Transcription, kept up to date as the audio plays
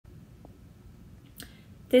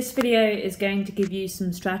This video is going to give you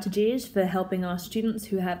some strategies for helping our students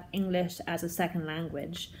who have English as a second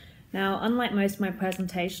language. Now, unlike most of my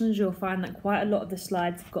presentations, you'll find that quite a lot of the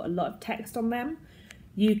slides have got a lot of text on them.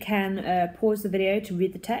 You can pause the video to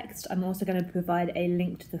read the text. I'm also going to provide a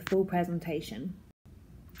link to the full presentation.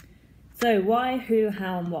 So why, who,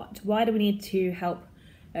 how and what? Why do we need to help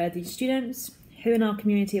these students? Who in our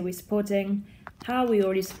community are we supporting? How are we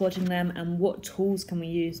already supporting them? And what tools can we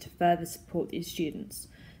use to further support these students?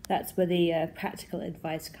 That's where the practical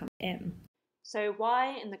advice comes in. So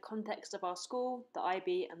why in the context of our school, the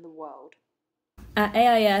IB and the world? At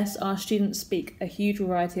AIS, our students speak a huge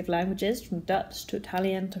variety of languages, from Dutch to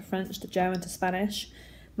Italian to French to German to Spanish.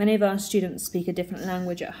 Many of our students speak a different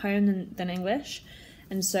language at home than English,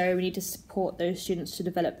 and so we need to support those students to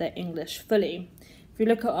develop their English fully. If you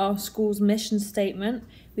look at our school's mission statement,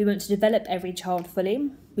 we want to develop every child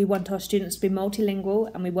fully. We want our students to be multilingual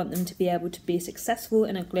and we want them to be able to be successful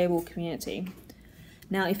in a global community.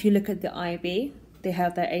 Now, if you look at the IB, they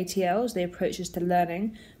have their ATLs, the approaches to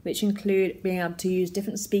learning, which include being able to use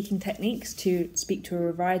different speaking techniques to speak to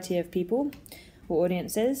a variety of people or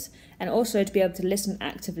audiences, and also to be able to listen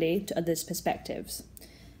actively to others' perspectives.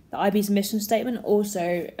 The IB's mission statement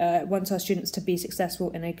also wants our students to be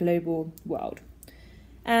successful in a global world.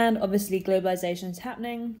 And obviously globalization is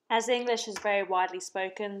happening. As English is very widely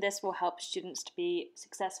spoken, this will help students to be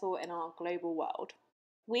successful in our global world.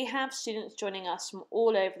 We have students joining us from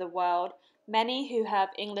all over the world, many who have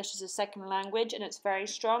English as a second language and it's very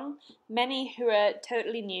strong, many who are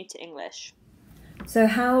totally new to English. So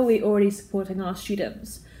how are we already supporting our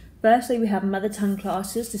students? Firstly, we have mother tongue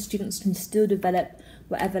classes so students can still develop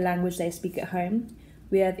whatever language they speak at home.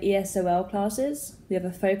 We have ESOL classes, we have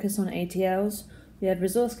a focus on ATLs, we have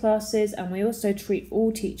resource classes, and we also treat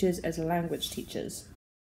all teachers as language teachers.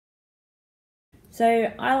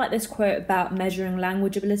 So I like this quote about measuring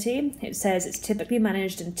language ability. It says it's typically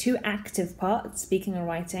managed in 2 active parts, speaking and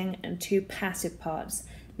writing, and 2 passive parts,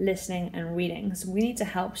 listening and reading. So we need to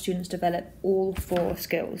help students develop all 4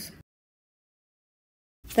 skills.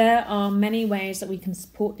 There are many ways that we can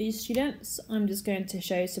support these students. I'm just going to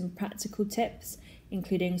show some practical tips,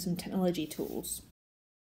 including some technology tools.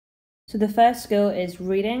 So the first skill is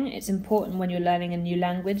reading. It's important when you're learning a new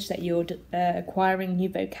language that you're acquiring new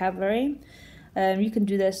vocabulary. You can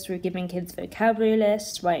do this through giving kids vocabulary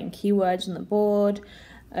lists, writing keywords on the board,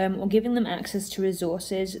 or giving them access to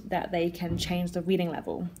resources that they can change the reading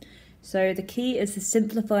level. So the key is to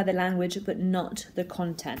simplify the language but not the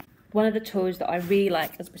content. One of the tools that I really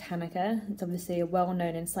like is Britannica. It's obviously a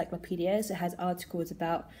well-known encyclopedia, so it has articles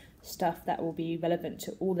about stuff that will be relevant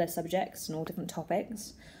to all their subjects and all different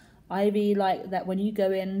topics. I really like that when you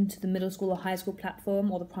go into the middle school or high school platform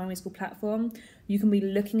or the primary school platform, you can be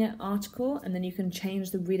looking at an article and then you can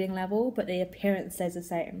change the reading level, but the appearance stays the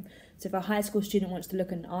same. So if a high school student wants to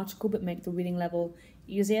look at an article but make the reading level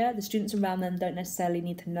easier, the students around them don't necessarily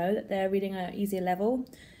need to know that they're reading at an easier level,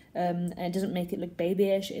 and it doesn't make it look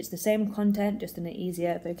babyish. It's the same content, just in an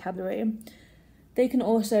easier vocabulary. They can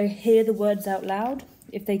also hear the words out loud.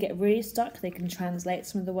 If they get really stuck, they can translate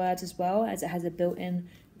some of the words as well, as it has a built-in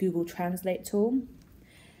Google Translate tool.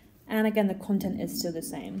 And again, the content is still the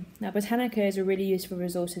same. Now, Britannica is a really useful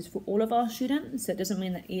resource for all of our students, so it doesn't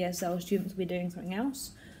mean that ESL students will be doing something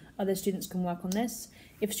else. Other students can work on this.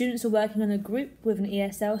 If students are working in a group with an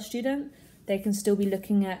ESL student, they can still be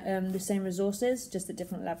looking at the same resources, just at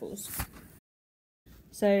different levels.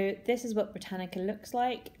 So this is what Britannica looks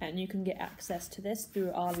like, and you can get access to this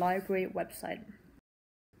through our library website.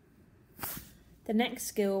 The next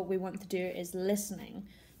skill we want to do is listening.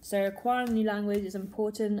 So acquiring new language is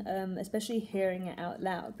important, especially hearing it out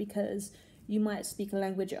loud, because you might speak a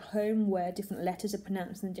language at home where different letters are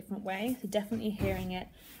pronounced in a different way. So definitely hearing it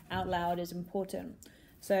out loud is important.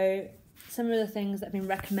 So some of the things that have been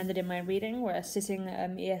recommended in my reading were sitting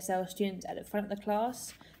ESL students at the front of the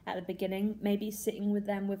class at the beginning, maybe sitting with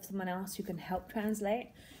them with someone else who can help translate,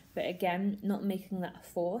 but again, not making that a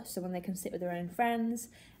force, so when they can sit with their own friends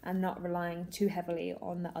and not relying too heavily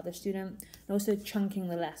on the other student, and also chunking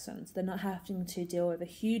the lessons. They're not having to deal with a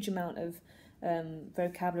huge amount of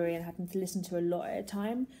vocabulary and having to listen to a lot at a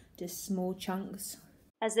time, just small chunks,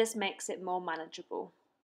 as this makes it more manageable.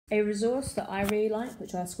 A resource that I really like,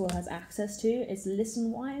 which our school has access to, is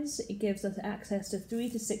ListenWise. It gives us access to 3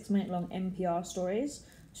 to 6 minute long NPR stories.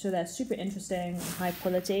 So they're super interesting and high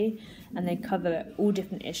quality, and they cover all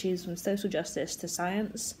different issues from social justice to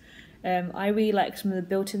science. I really like some of the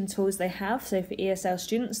built-in tools they have. So for ESL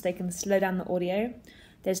students, they can slow down the audio.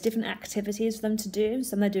 There's different activities for them to do.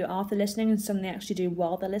 Some they do after listening and some they actually do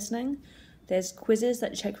while they're listening. There's quizzes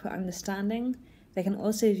that check for understanding. They can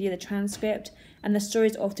also view the transcript, and the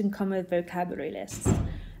stories often come with vocabulary lists.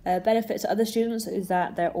 Benefits to other students is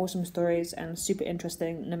that they're awesome stories and super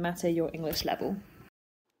interesting no matter your English level.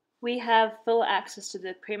 We have full access to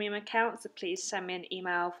the premium account, so please send me an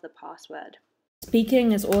email for the password.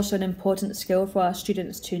 Speaking is also an important skill for our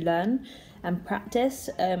students to learn and practice.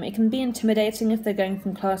 It can be intimidating if they're going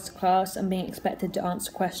from class to class and being expected to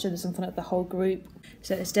answer questions in front of the whole group.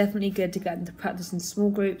 So it's definitely good to get them to practice in small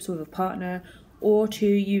groups with a partner or to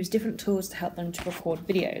use different tools to help them to record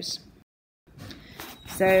videos.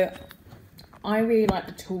 So I really like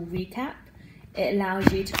the tool Recap. It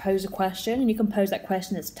allows you to pose a question, and you can pose that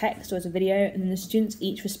question as text or as a video, and then the students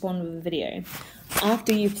each respond with a video.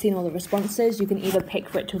 After you've seen all the responses, you can either pick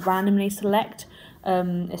for it to randomly select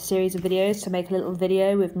a series of videos to make a little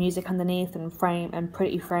video with music underneath and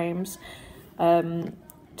pretty frames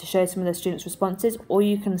to show some of the students' responses, or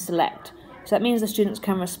you can select. So that means the students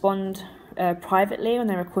can respond privately when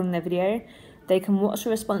they're recording their video. They can watch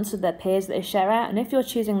the responses of their peers that they share out, and if you're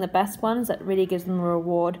choosing the best ones, that really gives them a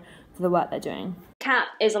reward for the work they're doing. CAP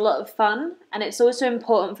is a lot of fun, and it's also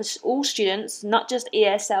important for all students, not just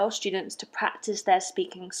ESL students, to practice their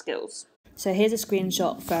speaking skills. So here's a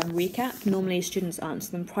screenshot from Recap. Normally students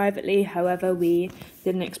answer them privately, however we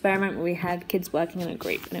did an experiment where we had kids working in a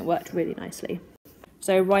group and it worked really nicely.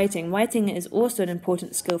 So writing is also an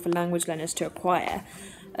important skill for language learners to acquire.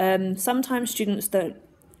 Sometimes students don't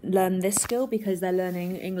learn this skill because they're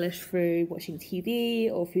learning English through watching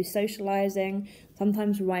TV or through socialising.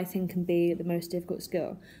 Sometimes writing can be the most difficult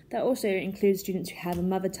skill. That also includes students who have a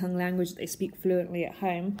mother tongue language that they speak fluently at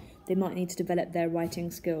home. They might need to develop their writing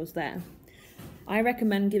skills there. I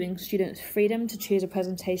recommend giving students freedom to choose a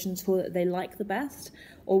presentation tool that they like the best,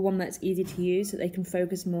 or one that's easy to use so they can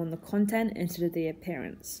focus more on the content instead of the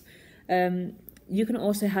appearance. You can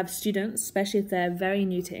also have students, especially if they're very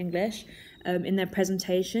new to English, in their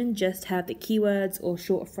presentation just have the keywords or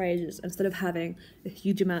short phrases instead of having a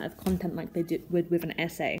huge amount of content like they would with an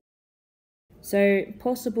essay. So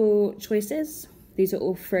possible choices, these are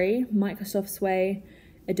all free: Microsoft Sway,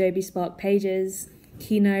 Adobe Spark Pages,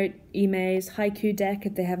 Keynote, Emails, Haiku Deck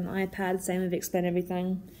if they have an iPad, same with Explain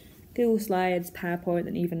Everything, Google Slides, PowerPoint,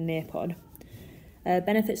 and even Nearpod.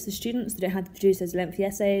 Benefits to students: they don't have to produce those lengthy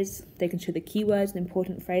essays, they can show the keywords and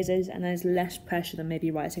important phrases, and there's less pressure than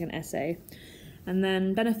maybe writing an essay. And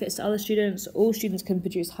then benefits to other students: all students can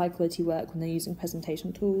produce high quality work when they're using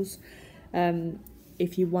presentation tools.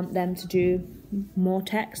 If you want them to do more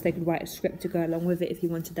text, they could write a script to go along with it if you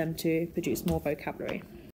wanted them to produce more vocabulary.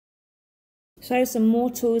 So some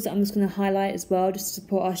more tools that I'm just going to highlight as well just to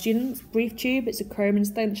support our students. BriefTube, it's a Chrome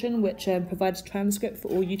extension which provides transcript for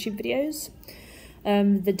all YouTube videos.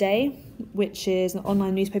 The Day, which is an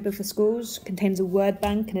online newspaper for schools, contains a word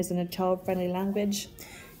bank and is in a child-friendly language.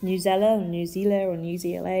 Newzella or Newzilla or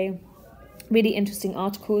Newzla, really interesting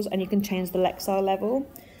articles, and you can change the Lexile level.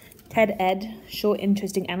 TED Ed, short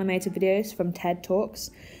interesting animated videos from TED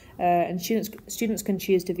Talks, and students can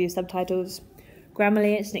choose to view subtitles.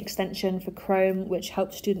 Grammarly, it's an extension for Chrome which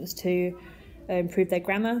helps students to improve their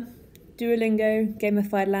grammar. Duolingo,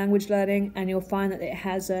 gamified language learning, and you'll find that it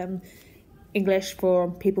has English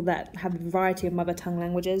for people that have a variety of mother tongue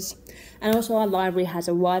languages. And also our library has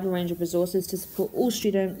a wide range of resources to support all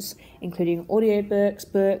students, including audiobooks,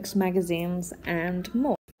 books, magazines, and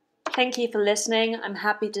more. Thank you for listening. I'm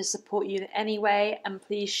happy to support you in any way, and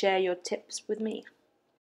please share your tips with me.